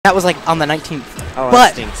That was like on the 19th. Oh, but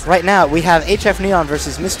that stinks. right now we have HF Neon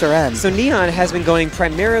versus Mr. N. So Neon has been going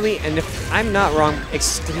primarily, and if I'm not wrong,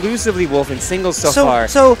 exclusively Wolf in singles so far.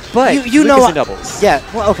 But you know in doubles. Yeah.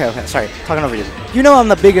 Well, okay. Sorry, talking over you. You know I'm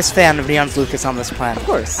the biggest fan of Neon's Lucas on this planet. Of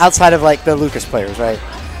course. Outside of like the Lucas players, right?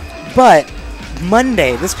 But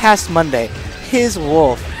this past Monday, his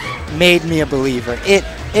Wolf made me a believer. It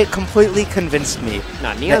completely convinced me.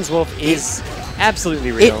 Nah, Neon's Wolf is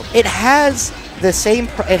absolutely real. It has the same.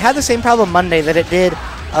 It had the same problem Monday that it did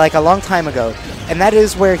like a long time ago, and that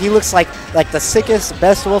is where he looks like the sickest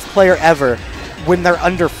best Wolf player ever when they're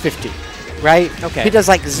under 50, right? Okay. He does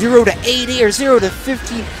like 0 to 80 or 0 to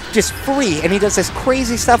 50 just free, and he does this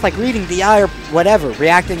crazy stuff like reading DI or whatever,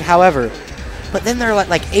 reacting however. But then they're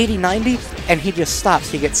like 80, 90, and he just stops.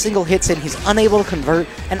 He gets single hits in, he's unable to convert,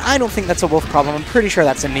 and I don't think that's a Wolf problem. I'm pretty sure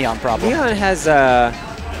that's a Neon problem. Neon has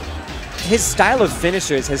his style of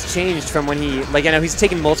finishers has changed from when he, like, I know he's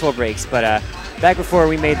taken multiple breaks, but back before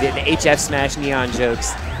we made the HF Smash Neon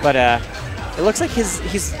jokes, but it looks like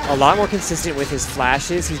he's a lot more consistent with his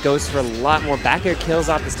flashes. He goes for a lot more back air kills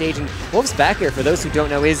off the stage, and Wolf's back air, for those who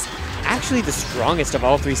don't know, is actually the strongest of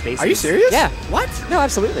all three spaces. Are you serious? Yeah. What? No,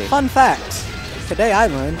 absolutely. Fun fact. Today I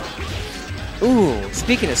learned. Ooh,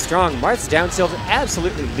 speaking of strong, Marth's down tilt,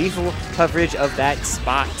 absolutely lethal coverage of that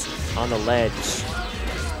spot on the ledge.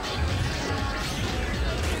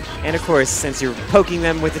 And of course, since you're poking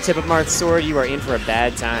them with the tip of Marth's sword, you are in for a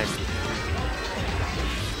bad time.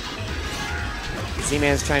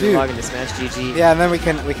 Z-Man's trying to log into Smash GG. Yeah, and then we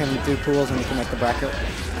can do pools and we can make the bracket.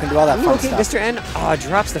 We can do all that fun stuff. Mr. N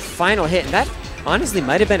drops the final hit, and that honestly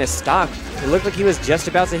might have been a stock. It looked like he was just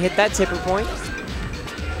about to hit that tipper point.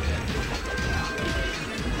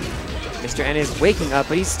 Mr. N is waking up,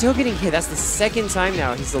 but he's still getting hit. That's the second time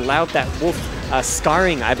now he's allowed that Wolf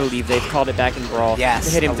scarring, I believe they've called it back in Brawl, to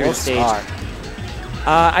hit him through the stage.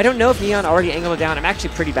 I don't know if Neon already angled it down. I'm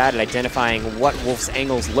actually pretty bad at identifying what Wolf's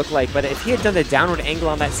angles look like, but if he had done the downward angle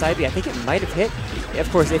on that side B, I think it might have hit. Of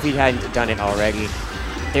course, if he hadn't done it already.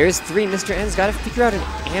 There's 3. Mr. N's got to figure out an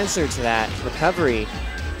answer to that recovery.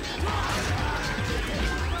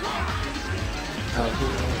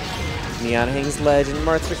 Neon hangs ledge, and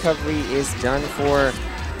Marth's recovery is done for.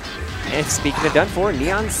 And speaking of done for,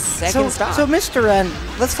 Neon's second stop. So Mr. N,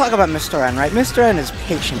 let's talk about Mr. N, right? Mr. N is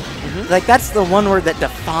patient. Like, that's the one word that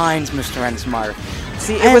defines Mr. N's Marth.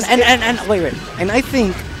 See, wait. And I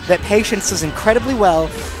think that patience does incredibly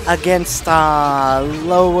well against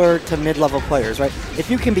lower to mid-level players, right? If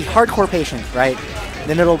you can be hardcore patient, right,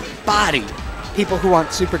 then it'll body people who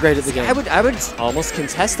aren't super great at the game. I would almost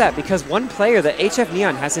contest that, because one player that HF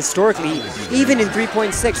Neon has historically, even in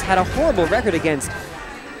 3.6, had a horrible record against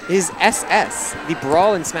is SS, the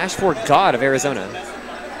Brawl and Smash 4 god of Arizona.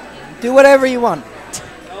 Do whatever you want.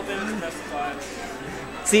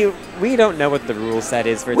 See, we don't know what the rule set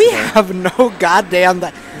is for we today. Have no goddamn...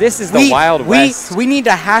 This is the Wild West. We need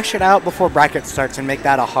to hash it out before bracket starts and make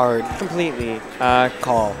that a hard completely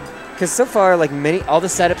call. Because so far, like all the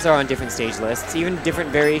setups are on different stage lists, even different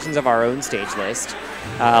variations of our own stage list.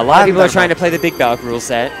 A lot of people are trying to play the Big Balk rule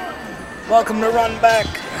set. Welcome to Runback.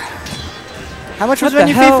 How much was when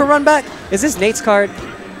you paid for Runback? Is this Nate's card?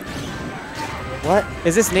 What?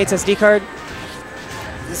 Is this Nate's SD card?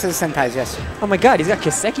 This is Senpai's, yes. Oh my god, he's got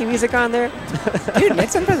Kiseki music on there? Dude, Nate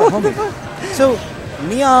Senpai's a homie. So,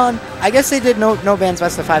 Neon, I guess they did no bans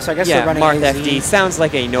best of 5, so I guess they're running Marth AZ. FD. Sounds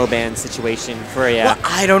like a no ban situation for a... Well,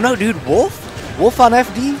 I don't know, dude. Wolf on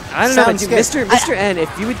FD? I don't know, dude. Mr. N, if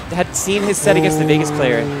you had seen his set against the Vegas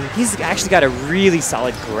player, he's actually got a really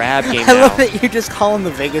solid grab game now. I love that you just call him the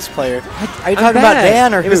Vegas player. Are you talking about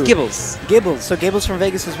Dan or who? It was Gibbles. Gibbles. So Gibbles from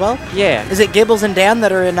Vegas as well? Yeah. Is it Gibbles and Dan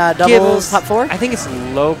that are in doubles top 4? I think it's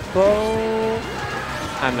Lobo.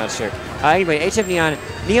 I'm not sure. Anyway, HF Neon.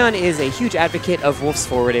 Neon is a huge advocate of Wolf's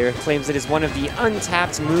forward air. Claims it is one of the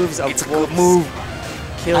untapped moves of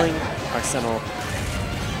Wolf's killing arsenal.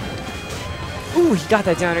 Ooh, he got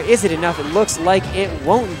that downer. Is it enough? It looks like it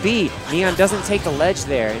won't be. Neon doesn't take the ledge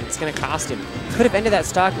there, and it's going to cost him. Could have ended that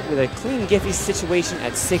stock with a clean Giphy situation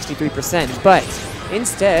at 63%, but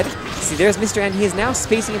instead, see, there's Mr. N. He is now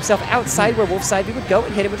spacing himself outside where Wolf's side B would go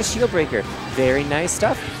and hit him with a shield breaker. Very nice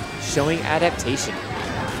stuff, showing adaptation.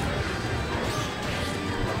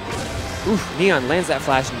 Ooh, Neon lands that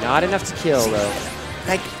flash. Not enough to kill, though.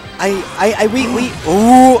 Like,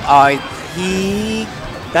 he...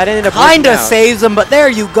 That ended up kind of saves him, but there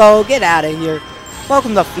you go. Get out of here.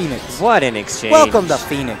 Welcome to Phoenix. What an exchange. Welcome to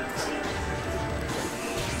Phoenix.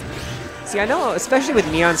 See, I know, especially with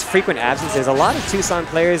Neon's frequent absences, a lot of Tucson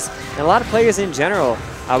players, and a lot of players in general,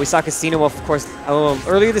 We saw Casino Wolf, of course,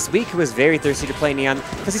 earlier this week, who was very thirsty to play Neon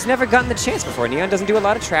because he's never gotten the chance before. Neon doesn't do a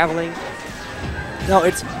lot of traveling. No,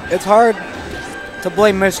 it's hard to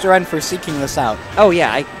blame Mr. N for seeking this out. Oh,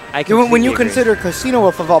 yeah, I completely When you agree. consider Casino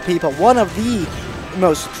Wolf, of all people, one of the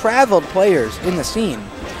most traveled players in the scene,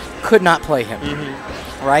 could not play him.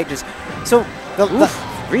 Right? So,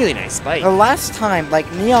 really nice spike. The last time,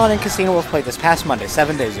 like, Neon and Casino Wolf played this past Monday,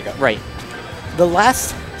 7 days ago. Right. The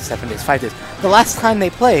last 7 days, 5 days. The last time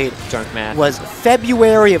they played Drunk math. was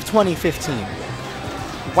February of 2015.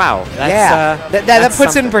 Wow. That's, yeah. That that's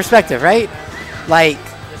puts it in something. perspective, right? Like,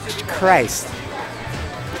 Christ.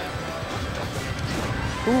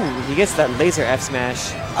 Ooh, he gets that laser F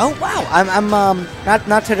smash. Oh wow! I'm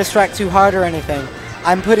not to distract too hard or anything.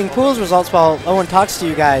 I'm putting pools results while Owen talks to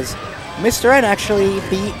you guys. Mr. N actually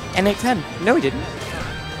beat N810. No, he didn't.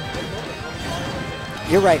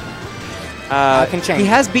 You're right. Can change. He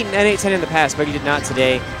has beaten N810 in the past, but he did not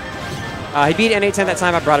today. He beat N810 that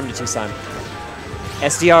time I brought him to Tucson.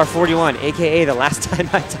 SDR 41, aka the last time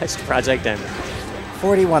I touched Project M.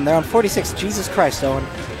 41. They're on 46. Jesus Christ, Owen.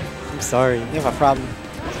 I'm sorry. You have a problem.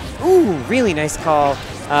 Ooh, really nice call.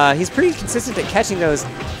 He's pretty consistent at catching those.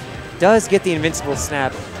 Does get the invincible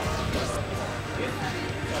snap.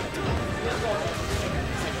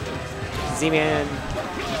 Z-Man,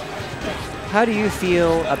 how do you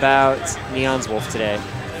feel about Neon's Wolf today?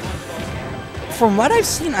 From what I've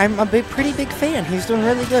seen, I'm a pretty big fan. He's doing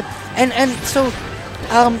really good. And so,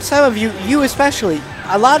 some of you especially,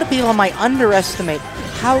 a lot of people might underestimate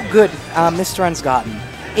how good Mr. N's gotten.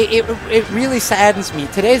 It really saddens me.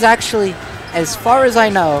 Today's actually, as far as I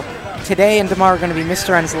know, today and tomorrow are going to be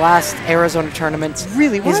Mr. N's last Arizona tournament.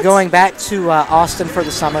 Really? What? He's going back to Austin for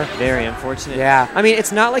the summer. Very unfortunate. Yeah. I mean,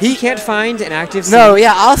 it's not like he can't find an active scene. No,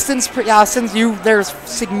 yeah, Austin's there's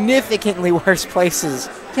significantly worse places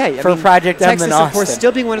for Project M Texas, than Austin. of course,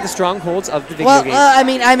 still being one of the strongholds of the video game.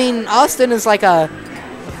 I mean, Austin is like a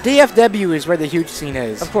DFW is where the huge scene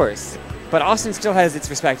is. Of course. But Austin still has its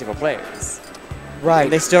respectable players. Right.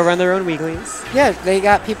 And they still run their own weeklies. Yeah, they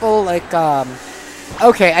got people like,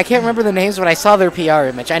 okay, I can't remember the names, but I saw their PR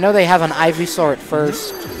image. I know they have an Ivysaur at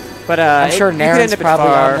first. But I'm sure Naren's probably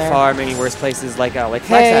on there. far many worse places like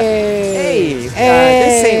Flagstaff. Hey, this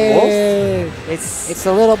ain't Wolf. It's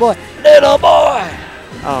the little boy. Little boy!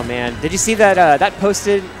 Oh, man. Did you see that that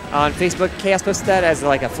posted on Facebook? Chaos posted that as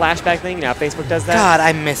like a flashback thing. You know how Facebook does that? God,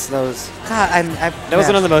 I miss those. God, that was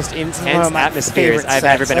one of the most intense atmospheres I've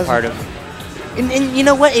ever been a part of. And you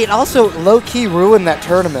know what? It also low-key ruined that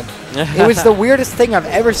tournament. It was the weirdest thing I've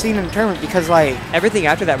ever seen in a tournament because, like... Everything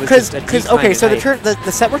after that was just a okay, so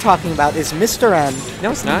the set we're talking about is Mr. N...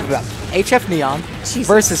 No, it's not. HF Neon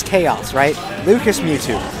versus Chaos, right? Lucas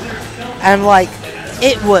Mewtwo. And, like,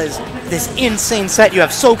 it was this insane set. You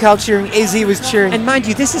have SoCal cheering, AZ was cheering. And mind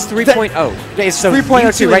you, this is 3.0. It's so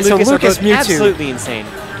 3.02, right? So Lucas Mewtwo. Absolutely insane.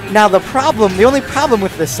 Now, the only problem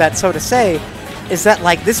with this set, so to say, is that,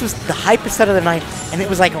 like, this was the hypest set of the night, and it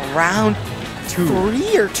was, like, round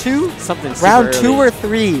 3 or 2? Something super round early. 2 or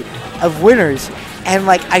 3 of winners. And,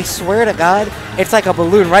 like, I swear to God, it's like a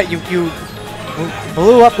balloon, right? You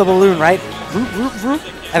blew up the balloon, right?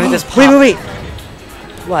 And it just popped. Wait.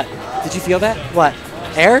 What? Did you feel that? What?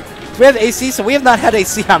 Air? We have AC, so we have not had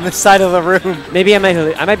AC on this side of the room. Maybe I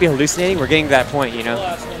might be hallucinating. We're getting to that point, you know?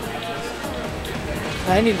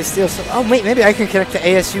 I need to steal some... Oh, wait, maybe I can connect to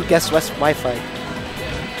ASU Guest West Wi-Fi.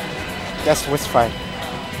 Guest West Wi-Fi.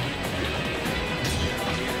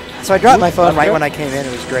 So I dropped my phone right when I came in.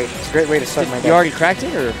 It was great. It's a great way to start my day. You already cracked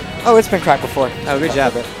it, or? Oh, it's been cracked before. Oh, good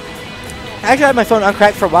job. I actually had my phone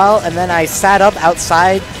uncracked for a while, and then I sat up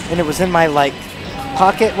outside, and it was in my, like,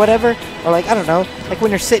 pocket, whatever. Or, like, I don't know. Like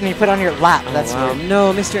when you're sitting, you put it on your lap. That's wow. weird.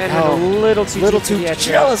 No, Mr. N went a little too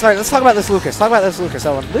chill. Sorry, let's talk about this Lucas.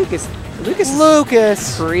 Owen. Lucas.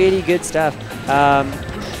 Pretty good stuff.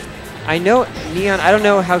 I know Neon, I don't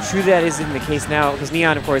know how true that is in the case now, because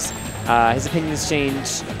Neon, of course, his opinions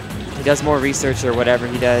change. He does more research or whatever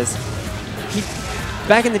he does. He,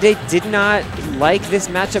 back in the day, did not like this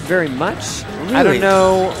matchup very much. Really? I don't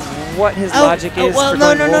know what his logic is. Well, for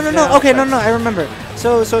no. now, Okay, no, I remember.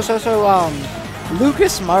 So,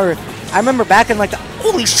 Lucas Marth. I remember back in like the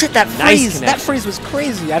holy shit that freeze. That freeze was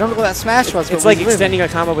crazy. I don't know what that smash was. It's like extending a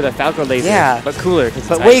combo with a Falco laser. Yeah, but cooler.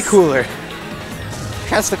 But way cooler.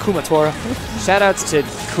 That's the Kumatora. Shoutouts to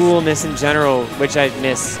coolness in general, which I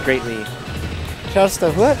miss greatly. Shoutouts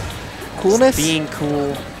to what? Coolness? Just being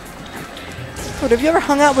cool. Dude, have you ever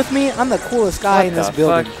hung out with me? I'm the coolest guy in this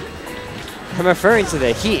building. I'm referring to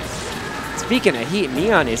the heat. Speaking of heat,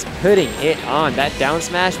 Neon is putting it on. That down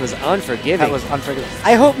smash was unforgiving. That was unforgiving.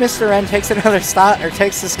 I hope Mr. N takes another stop or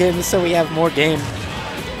takes this game so we have more game.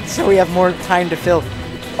 So we have more time to fill.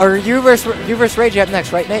 Or you versus Rage up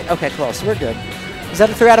next, right, Nate? Okay, cool. So we're good. Is that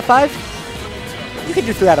a 3 out of 5? You can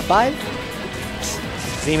do 3 out of 5.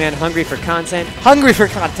 Z-Man hungry for content. Hungry for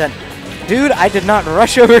content. Dude, I did not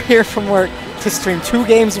rush over here from work to stream 2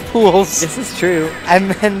 games of pools. This is true.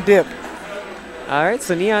 And then dip. All right,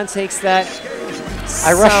 so Neon takes that.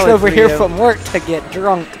 I rushed over here from work to get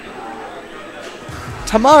drunk.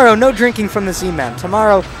 Tomorrow, no drinking from the Z-Man.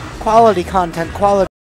 Tomorrow, quality content, quality.